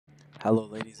Hello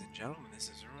ladies and gentlemen, this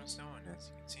is Ruin Snow, and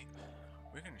as you can see,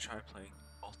 we're going to try playing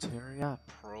Ultreïa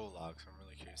Prologue, so I'm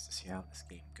really curious to see how this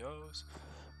game goes.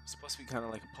 It's supposed to be kind of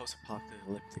like a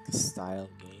post-apocalyptic style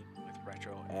game with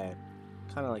retro and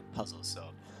kind of like puzzles, so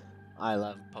I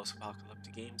love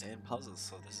post-apocalyptic games and puzzles,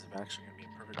 so this is actually going to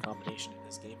be a perfect combination if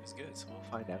this game is good, so we'll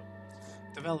find out.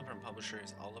 Developer and publisher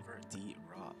is Oliver D.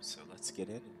 Robb, so let's get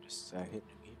in and just hit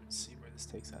new game and see where this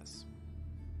takes us.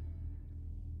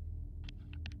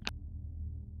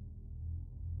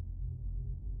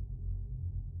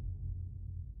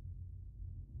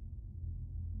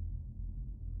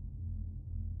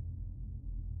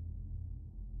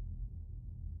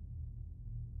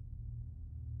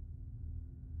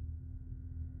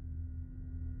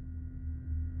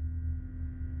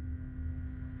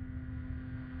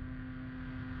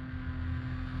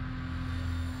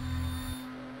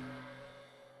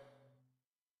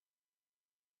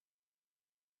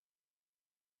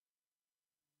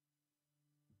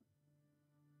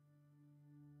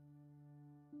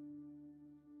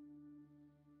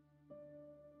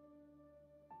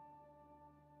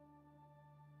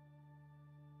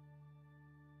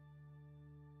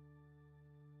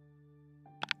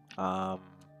 Um,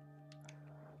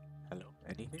 Hello,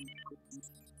 anything?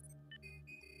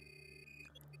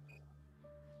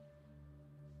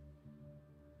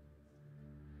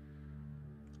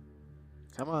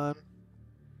 Come on.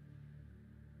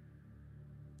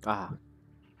 Ah,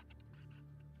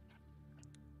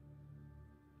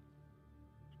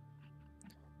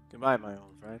 goodbye, my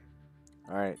old friend.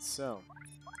 Alright, so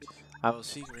I will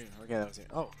seek re- Okay, that was it.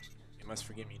 Oh, you must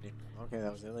forgive me, Nick. Okay,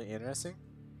 that was really interesting.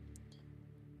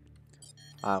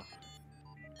 Um,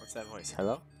 what's that voice?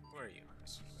 Hello? Who are you?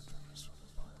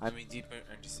 I mean, deeper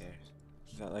understand.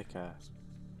 Is that like a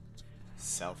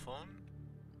cell phone?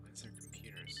 What's their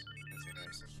computers? That's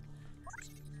interesting.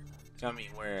 Tell me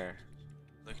where.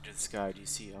 Look into the sky. Do you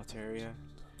see Ultreïa?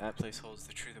 That place holds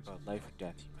the truth about life and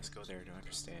death. You must go there to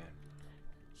understand.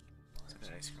 Is that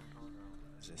an ice cream cone?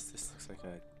 What is this? This looks like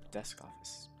a desk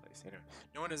office place. Anyway,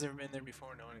 no one has ever been there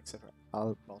before. No one except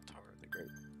Baltar the Great.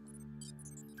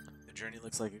 The journey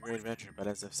looks like a great adventure, but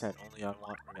as I've said, only I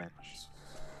want revenge.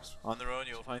 On the road,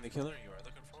 you will find the killer you are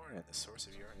looking for and the source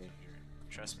of your anger.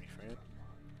 Trust me, friend.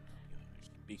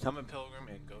 Become a pilgrim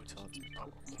and go to Ultreïa.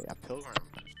 Oh, okay, a pilgrim.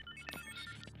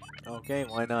 Okay,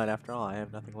 why not? After all, I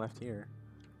have nothing left here.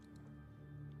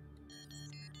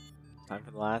 Time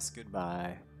for the last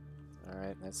goodbye.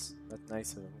 Alright, that's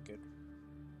nice of him. Good.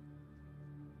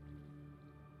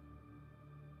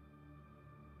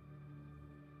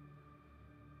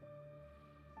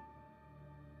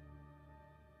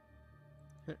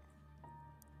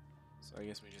 So I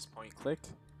guess we just point click.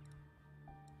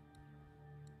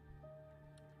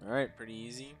 Alright, pretty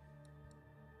easy.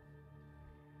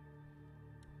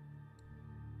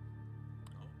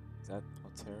 Oh, is that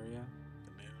Ultreïa?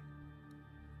 The moon?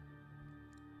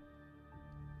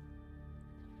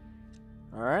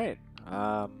 Alright.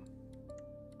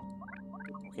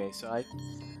 Okay, so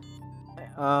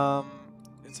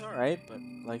it's alright, but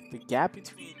like the gap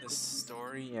between the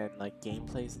story and like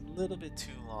gameplay is a little bit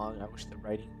too long. I wish the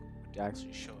writing would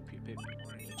actually show up a bit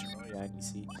more in Ultreïa, and you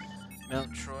see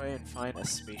Mount Troy and find a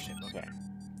spaceship. Okay.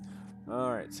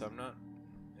 Alright, so I'm not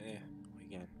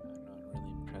again, I'm not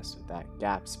really impressed with that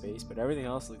gap space, but everything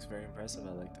else looks very impressive.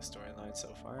 I like the storyline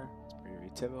so far. It's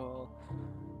pretty typical.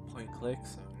 Point click,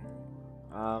 so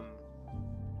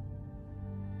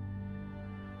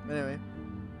anyway.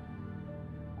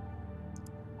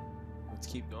 Let's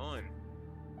keep going.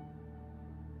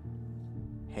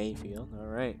 Hayfield,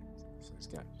 alright. So he's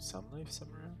got some life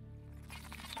somewhere.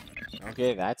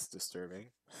 Okay, that's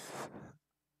disturbing.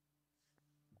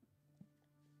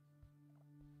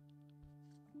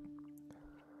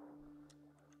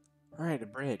 Alright, a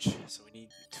bridge. So we need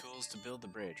tools to build the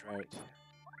bridge, right?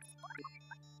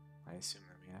 I assume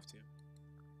that we have to.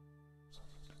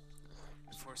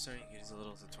 Before starting, use a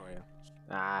little tutorial.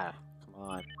 Ah, come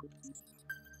on.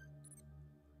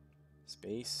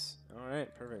 Space.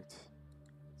 Alright, perfect.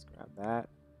 Let's grab that.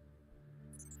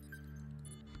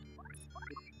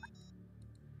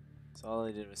 So all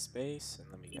I did was space, and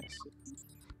let me guess.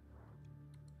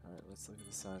 Alright, let's look at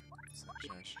the sun.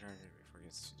 Sunshine should turn it before it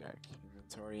gets too dark.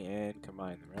 Inventory and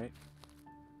combine them, right?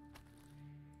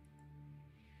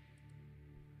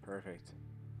 Perfect.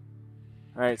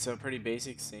 Alright, so pretty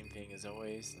basic, same thing as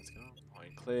always. Let's go.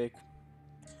 Point click.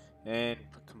 And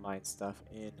put combine stuff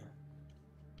in.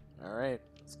 Alright,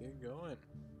 let's get going.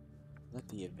 Let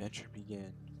the adventure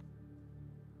begin.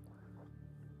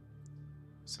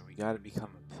 So we gotta become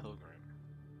a pilgrim.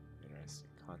 Interesting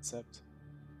concept.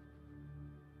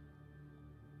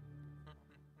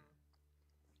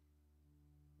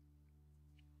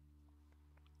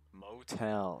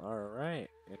 motel. Alright,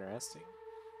 interesting.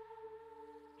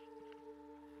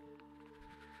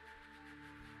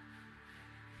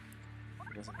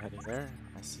 I guess I'm heading there.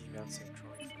 I see Mount St.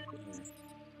 Croix from here.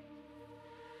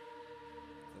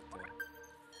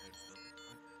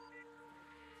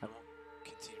 I won't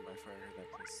continue my further.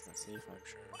 That place is not safe. I'm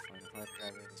sure I'll find a fire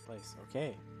driver in this place.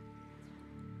 Okay.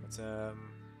 Let's go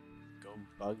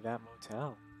bug that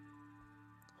motel.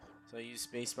 So I use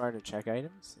spacebar to check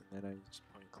items, and then I just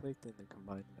point clicked and then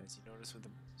combine them as you notice with the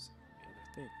other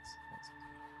things.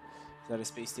 Is that a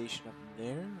space station up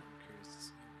there? I'm curious to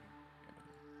see.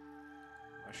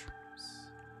 Mushrooms.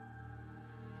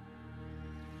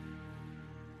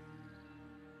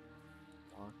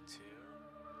 Walk 2.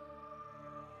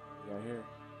 What do we got here?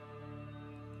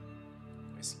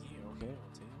 Whiskey, okay,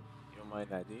 we'll take it. You don't mind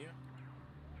that, do you?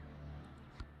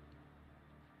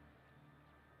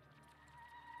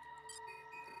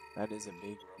 That is a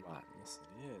big robot. Yes,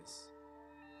 it is.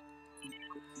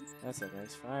 That's a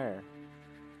nice fire.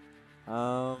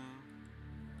 I'm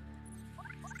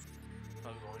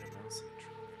going to Mount St.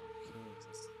 Croix. Okay,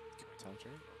 can we talk to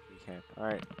her? Oh, we can.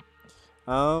 Alright.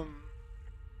 I'm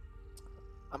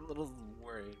a little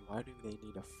worried. Why do they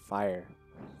need a fire?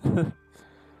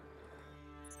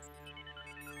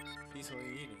 Peaceful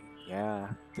eating.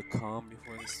 Yeah, the calm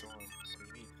before the storm. What do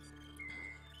you mean?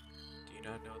 Do you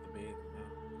not know the Bay of the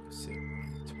Mountain?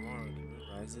 Tomorrow the moon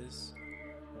rises.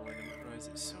 And when the moon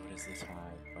rises, so does the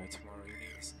tide. By tomorrow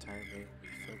evening, this entire bay will be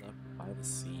filled up by the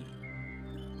sea.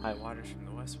 High waters from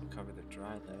the west will cover the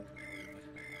dry land. It will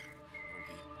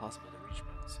be impossible to reach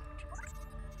Mount St. Croix.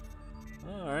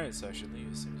 Oh, alright, so I should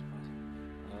leave as soon as possible.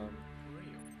 Who are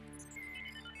you?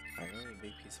 I know a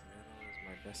big piece of metal is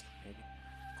my best companion.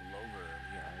 Glover,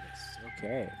 the artist.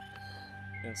 Okay.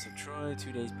 Now, so Troy,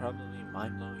 2 days probably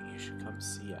mind-blowing. You should come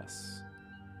see us.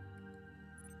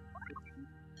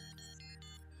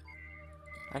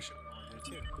 Actually, we're going there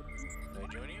too. Can I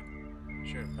join you?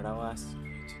 Sure, but I'll ask you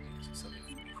to do something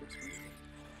for me first.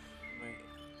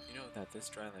 You know that this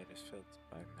dry land is filled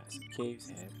by massive caves,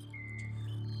 and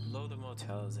below the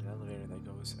motel is an elevator that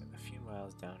goes a few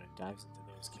miles down and dives into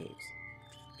those caves.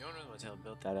 The owner of the motel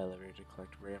built that elevator to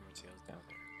collect rare materials down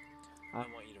there. I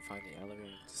want you to find the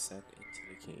elevator and descend into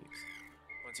the caves.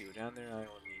 Once you go down there, I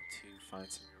will need to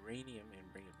find some uranium and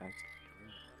bring it back to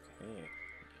me. Okay.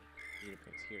 Need a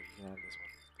place. Here, you can have this one.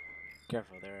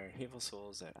 Careful, there are hateful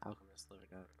souls that alchemists live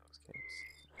down in those caves.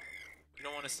 You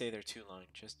don't want to stay there too long.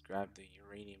 Just grab the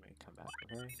uranium and come back,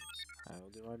 okay? I will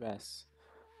do my best.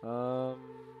 Yeah.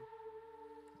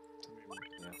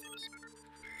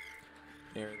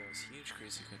 There are those huge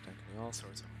creatures conducting all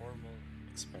sorts of horrible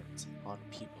experiments on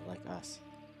people like us.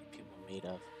 People made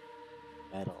of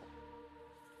metal.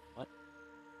 What?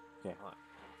 Okay, hold on.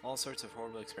 All sorts of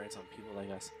horrible experiments on people like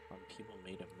us, on people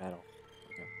made of metal.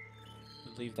 Okay.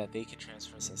 Believe that they can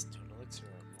transfer us into an elixir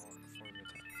or more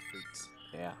formative freaks.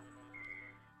 Yeah.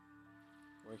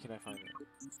 Where can I find it?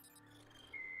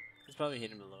 It's probably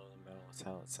hidden below the metal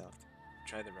hotel itself.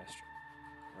 Try the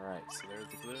restroom. Alright, so there's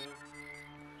the glue.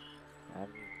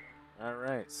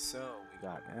 Alright, so we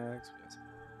got eggs, we got some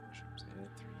mushrooms, and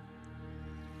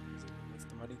 3. What's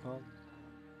the money called?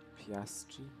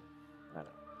 Piaschi? I don't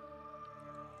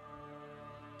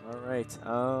know. Alright,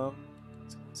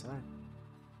 let's go inside.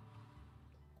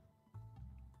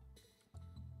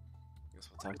 Guess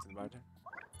we'll talk to the bartender.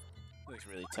 Looks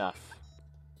really tough.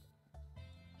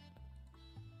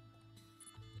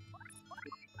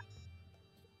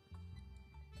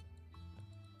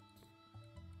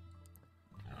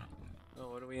 Oh,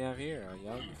 what do we have here? A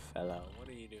young fellow. What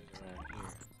are you doing around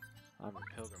here? I'm a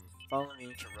pilgrim, following the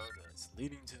ancient road that's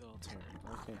leading to the altar.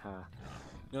 Okay,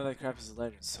 You know that crap is a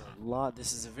legend, so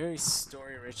this is a very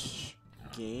story-rich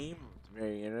game. It's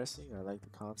very interesting. I like the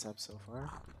concept so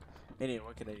far. Anyway,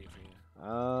 what can I do for you?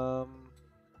 What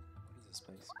is this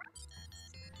place?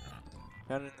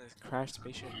 Found it in this crashed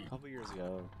spaceship a couple years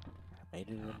ago. I made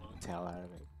it in a motel out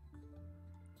of it.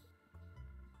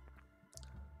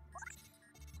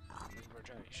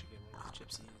 You should get one of those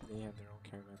gypsies. They have their own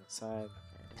caravan outside.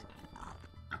 Okay.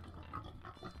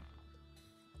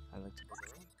 I like to book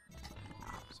a room.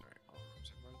 Sorry, all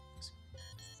rooms are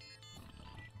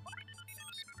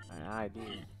booked. I do.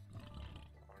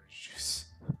 Orange juice.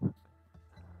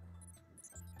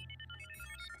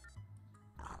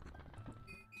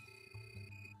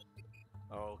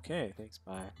 Okay, thanks,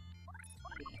 bye.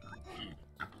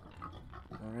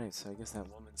 Alright, so I guess that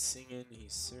woman's singing,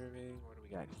 he's serving. What do we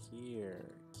got here?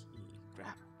 Key,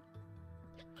 grab.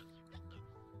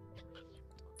 Don't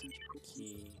touch my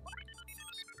key.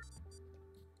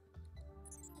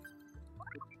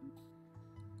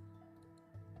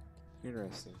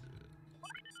 Interesting.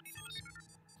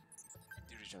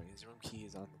 showing. His room key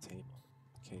is on the table.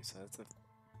 Okay, so that's the...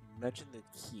 You mentioned the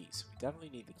key, so we definitely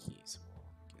need the key, so we'll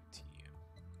get to you.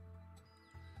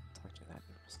 Talk to that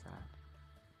nervous guy.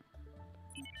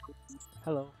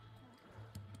 Hello.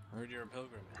 I heard you're a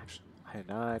pilgrim, actually. I do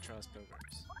not trust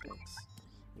pilgrims. Thanks.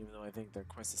 Even though I think their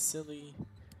quest is silly,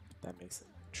 that makes them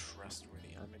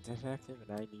trustworthy. I'm a detective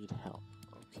and I need help.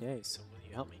 Okay, so will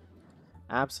you help me?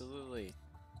 Absolutely.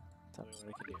 Tell me what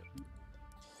I can do.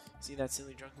 See that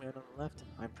silly drunk man on the left?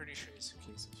 I'm pretty sure his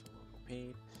suitcase is full of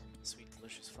cocaine, a sweet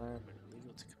delicious flower, but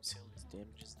illegal to consume as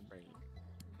damages the brain.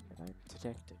 And I'm a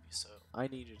detective, so I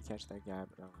need you to catch that guy,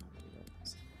 but I don't have any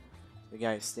evidence. The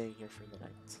guy is staying here for the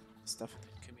night. Stuff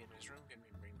could be in his room, can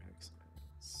we bring back some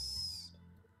evidence?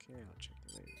 Okay, I'll check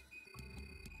it later.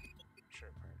 Sure,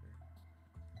 partner.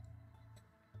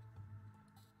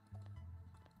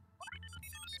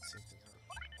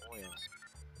 Oil.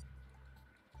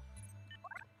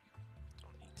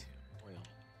 Don't need to. Oil.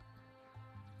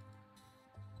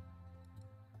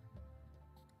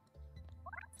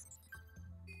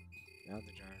 Now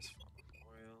the jar is full of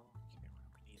oil. Okay,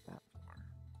 what do we need that for?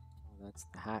 Oh, that's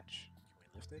the hatch. Can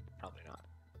we lift it? Probably not.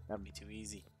 That'd be too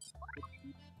easy.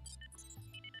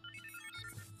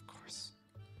 Of course.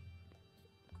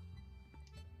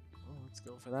 Oh, let's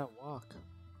go for that walk.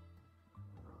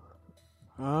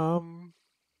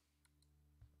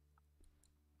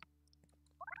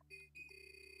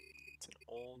 It's an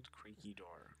old creaky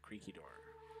door. Creaky door.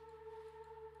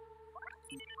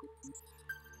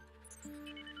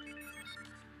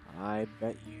 I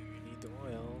bet you need the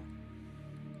oil.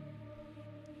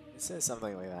 It says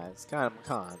something like that. It's kind of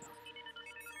con.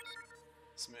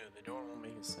 Smooth. The door won't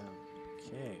make a sound.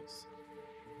 Okay. So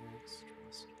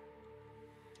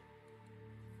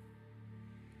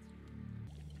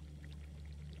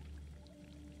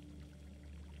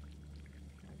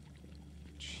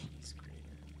cheese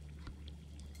grater.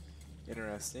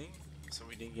 Interesting. So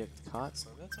we didn't get caught, so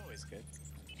that's always good.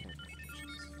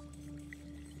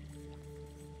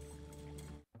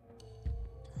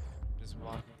 Just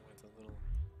walking with a little.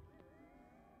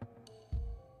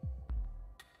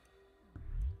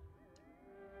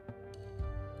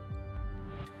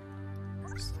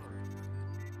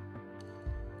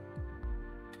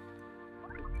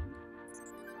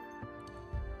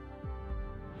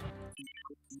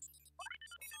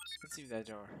 Let's leave that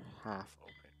door half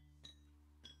open.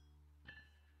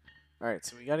 Alright,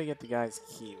 so we gotta get the guy's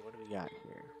key. What do we got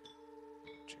here?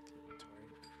 Check the inventory.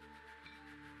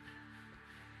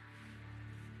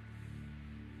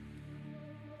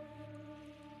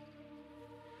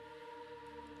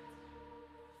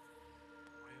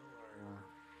 Oil or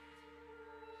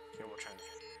okay, we'll try that.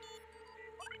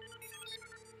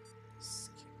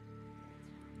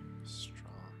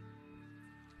 Straw.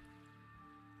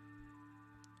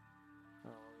 Oh,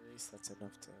 at least that's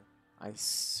enough to... I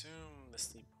assume the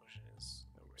sleep potion is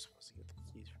that we're supposed to get the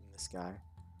keys from this guy.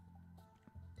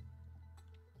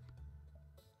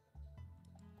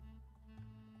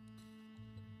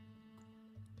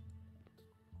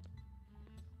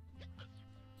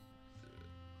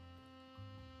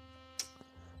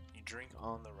 You drink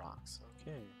on the rocks.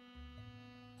 Okay.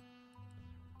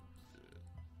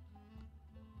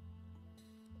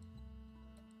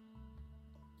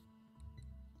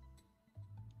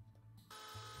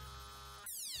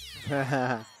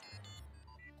 And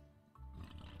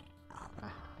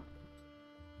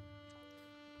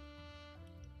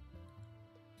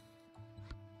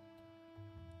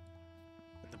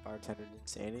the bartender didn't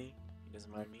say anything. He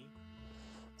doesn't mind me.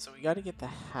 So we gotta get the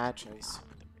hatch, I assume.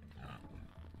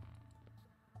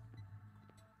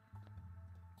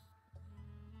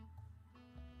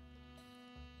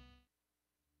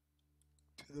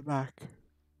 To the back.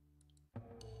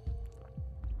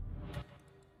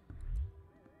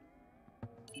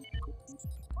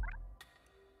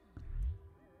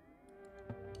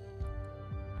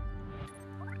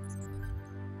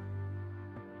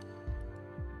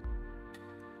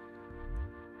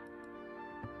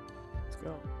 Let's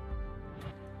go.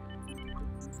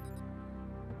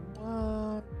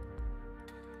 What?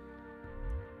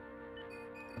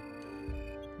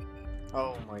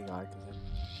 Oh my god,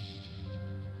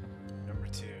 number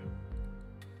 2.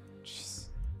 Jeez.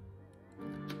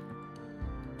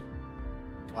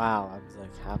 Wow, I was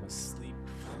like half asleep.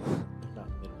 Not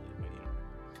literally, but you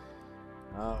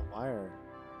know. Wire.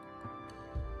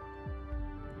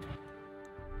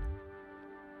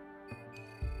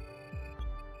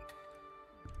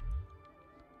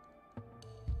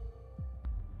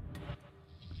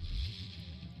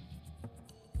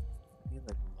 I need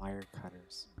like wire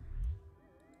cutters.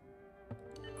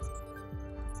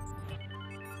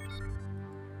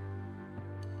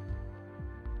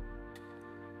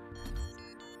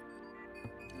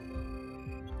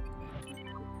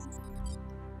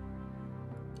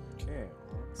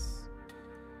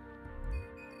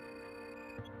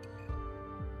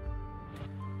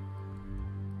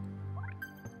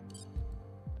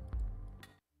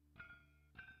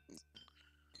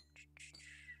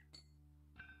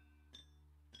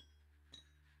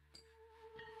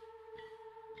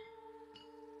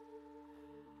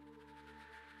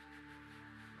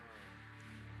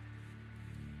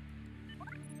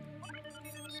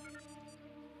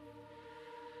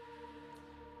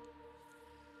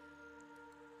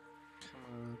 Come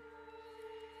on.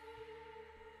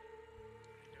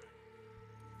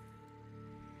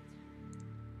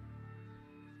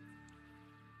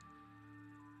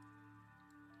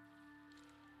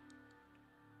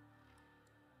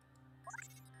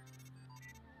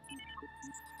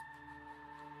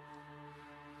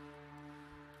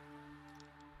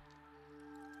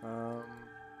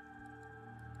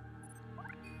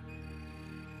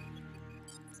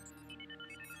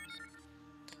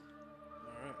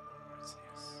 Alright, what's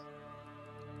this?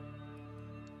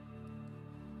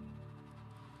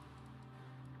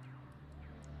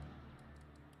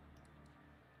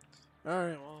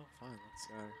 Alright, well, fine, let's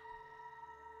go.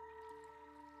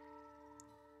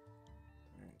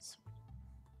 Alright, sweet.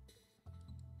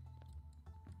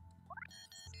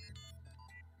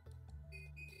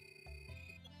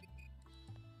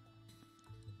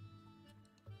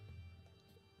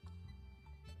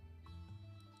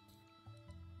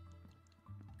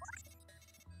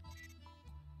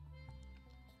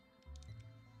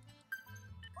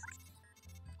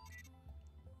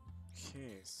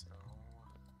 Okay, so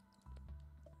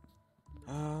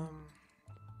I'm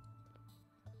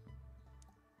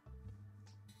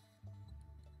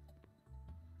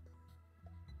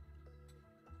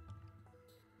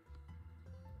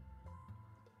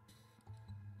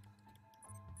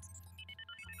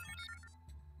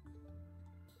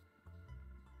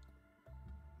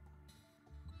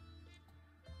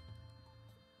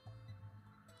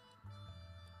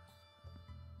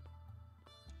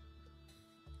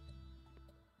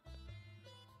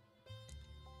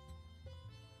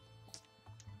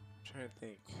trying to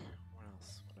think. What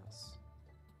else? What else?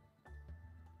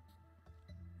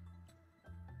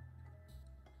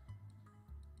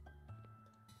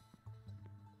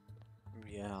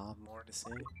 Yeah, I'll have more to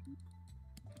say.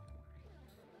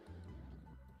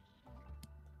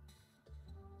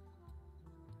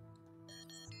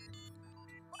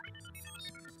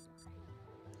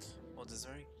 Well,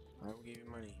 Desiree, I will give you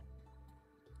money.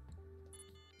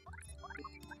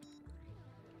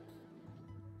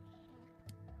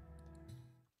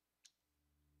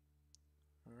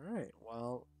 Alright,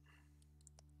 well,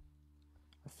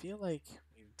 I feel like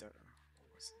we've done.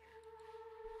 What was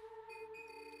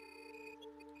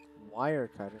it? Wire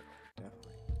cutter, definitely.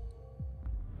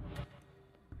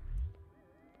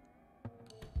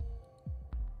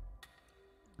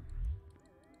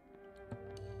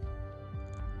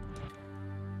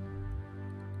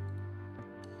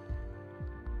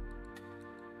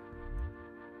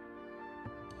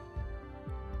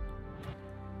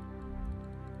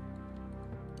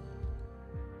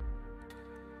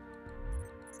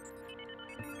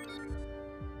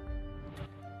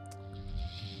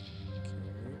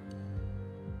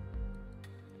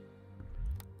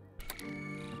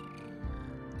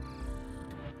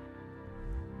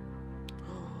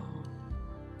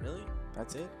 Really?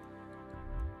 That's it?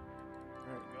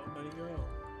 Alright, go, buddy, go.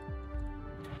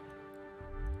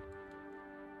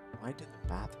 Why did the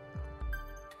bathroom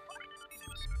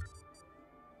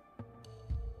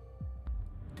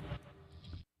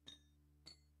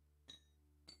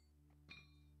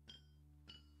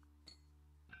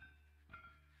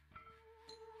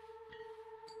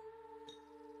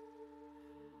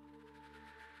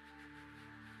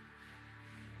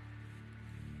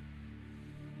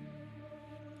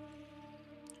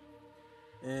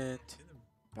And to the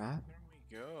bathroom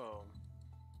we go.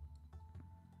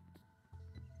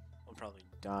 We'll probably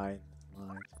die in the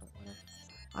lines, but whatever.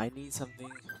 I need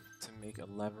something to make a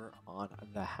lever on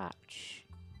the hatch.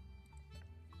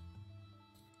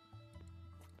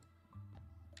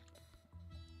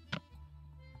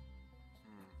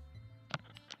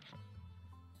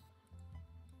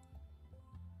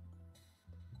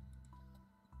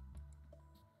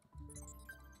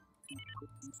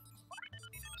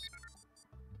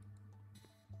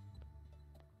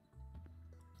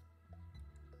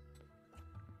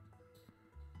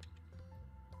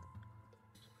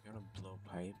 We got a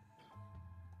blowpipe.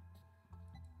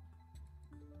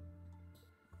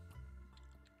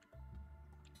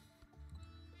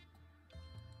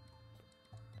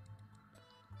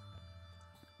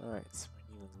 Alright, so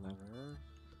we need a lever.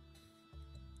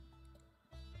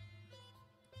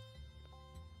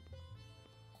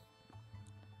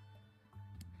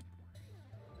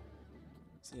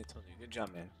 See, I told you. Good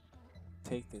job, man.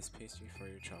 Take this pastry for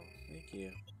your trouble. Thank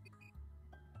you.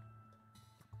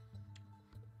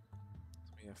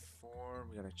 So we have 4.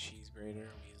 We got a cheese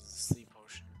grater. We use a sleep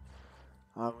potion.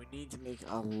 We need to make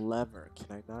a lever.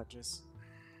 Can I not just...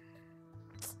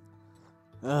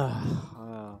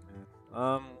 oh, man.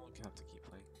 We'll have to keep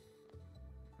playing.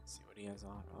 See what he has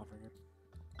on offer him.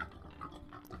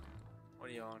 What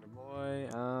do you want, boy?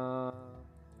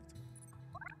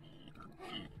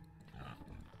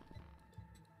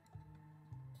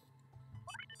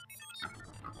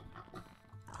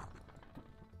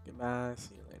 Goodbye.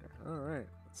 See you later. All right,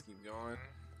 let's keep going.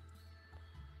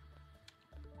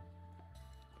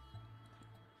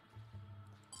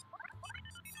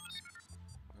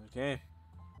 Okay.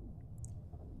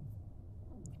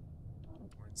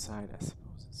 We're inside, I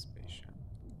suppose, a spaceship.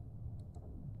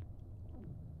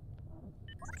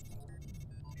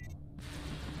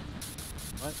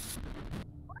 What?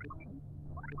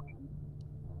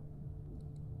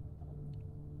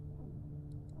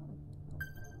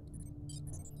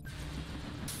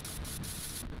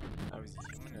 I was a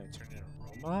human and I turned into a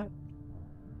robot?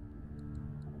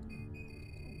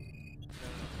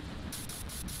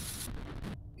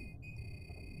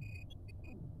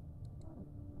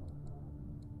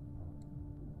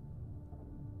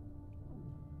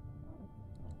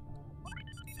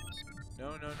 No.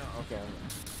 No. Okay.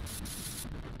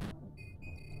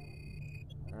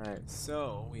 Alright,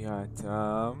 so we got,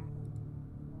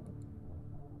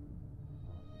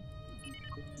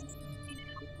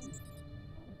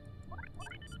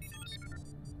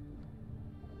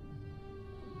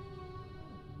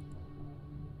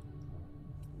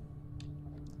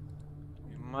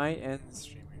 we might end the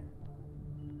stream here.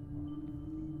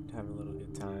 Have a little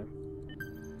good time.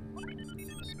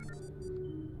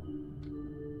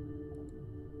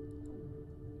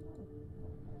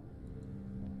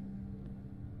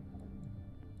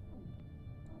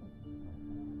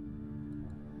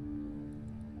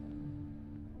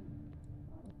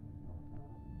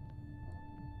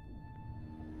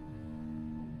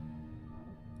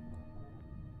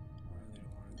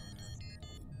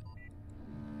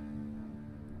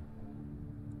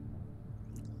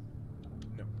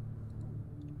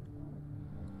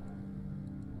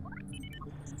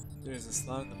 There's a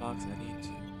slot in the box I need to.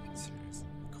 Seriously,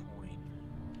 coin.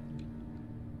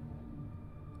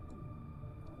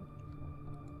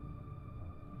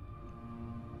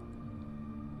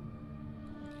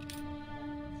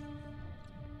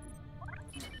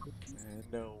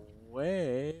 And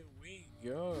away we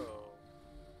go.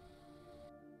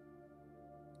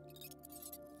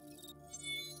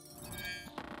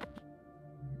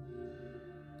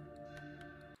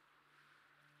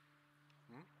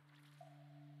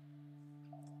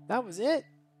 That was it?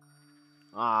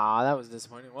 Ah, that was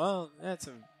disappointing. Well, that's,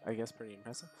 I guess, pretty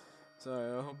impressive. So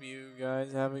I hope you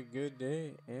guys have a good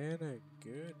day and a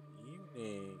good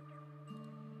evening.